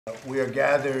We are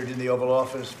gathered in the Oval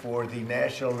Office for the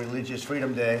National Religious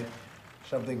Freedom Day,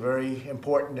 something very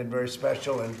important and very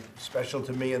special, and special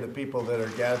to me and the people that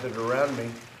are gathered around me.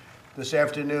 This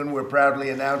afternoon, we're proudly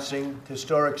announcing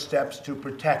historic steps to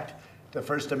protect the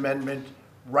First Amendment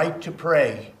right to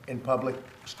pray in public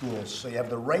schools. So you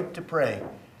have the right to pray,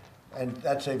 and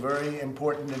that's a very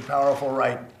important and powerful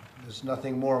right. There's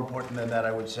nothing more important than that,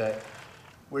 I would say.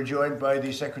 We're joined by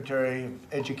the Secretary of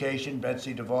Education,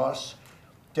 Betsy DeVos,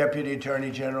 Deputy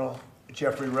Attorney General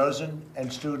Jeffrey Rosen,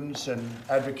 and students and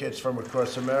advocates from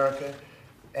across America.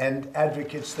 And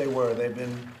advocates they were. They've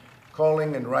been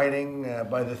calling and writing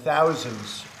by the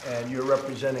thousands, and you're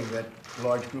representing that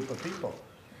large group of people.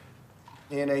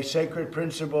 In a sacred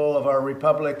principle of our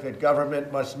republic, that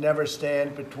government must never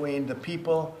stand between the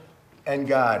people and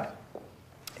God.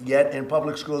 Yet in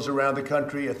public schools around the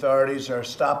country, authorities are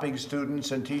stopping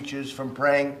students and teachers from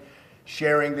praying,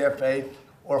 sharing their faith,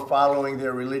 or following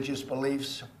their religious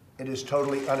beliefs. It is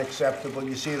totally unacceptable.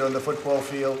 You see it on the football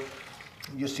field.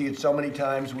 You see it so many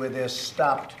times where they're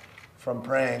stopped from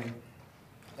praying,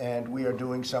 and we are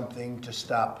doing something to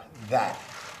stop that.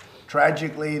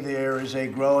 Tragically, there is a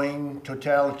growing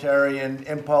totalitarian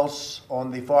impulse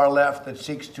on the far left that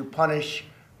seeks to punish,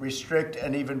 restrict,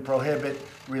 and even prohibit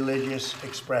religious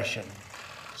expression.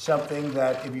 Something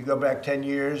that, if you go back 10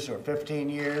 years or 15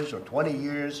 years or 20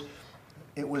 years,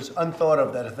 it was unthought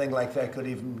of that a thing like that could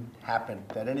even happen,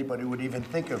 that anybody would even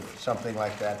think of something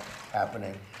like that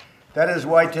happening. That is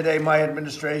why today my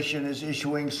administration is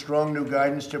issuing strong new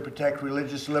guidance to protect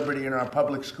religious liberty in our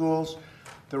public schools.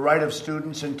 The right of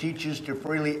students and teachers to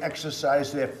freely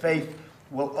exercise their faith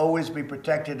will always be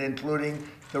protected, including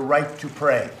the right to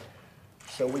pray.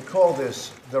 So we call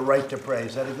this the right to pray.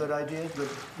 Is that a good idea? Good,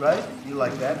 right? You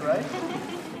like that, right?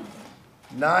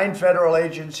 9 federal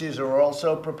agencies are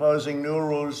also proposing new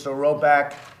rules to roll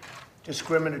back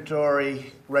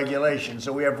discriminatory regulations.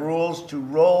 So we have rules to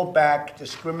roll back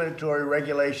discriminatory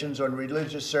regulations on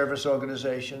religious service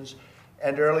organizations.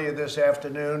 And earlier this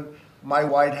afternoon, my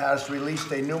White House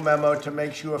released a new memo to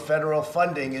make sure federal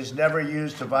funding is never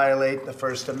used to violate the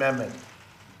First Amendment,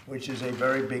 which is a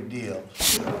very big deal.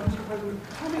 Mr. President,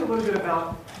 tell me a little bit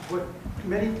about what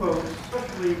many folks,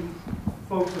 especially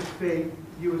folks of faith,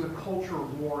 view as a culture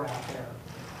war out there.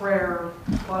 Prayer,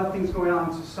 a lot of things going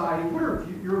on in society. What are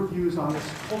your views on this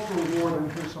cultural war that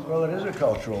we hear so much? Well, it is a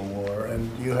cultural war, and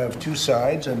you have two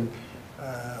sides, and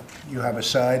you have a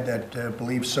side that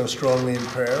believes so strongly in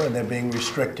prayer, and they're being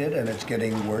restricted, and it's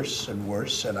getting worse and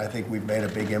worse, and I think we've made a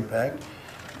big impact,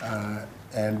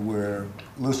 and we're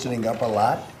loosening up a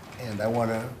lot, and I want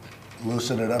to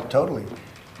loosen it up totally.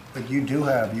 But you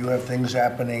have things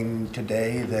happening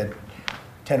today that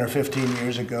 10 or 15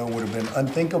 years ago would have been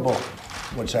unthinkable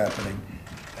what's happening.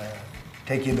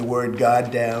 Taking the word God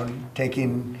down,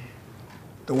 taking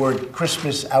the word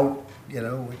Christmas out,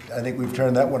 I think we've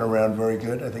turned that one around very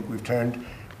good. I think we've turned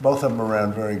both of them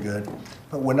around very good.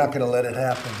 But we're not going to let it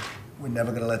happen. We're never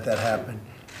going to let that happen.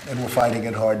 And we're fighting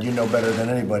it hard. You know better than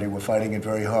anybody, we're fighting it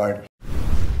very hard.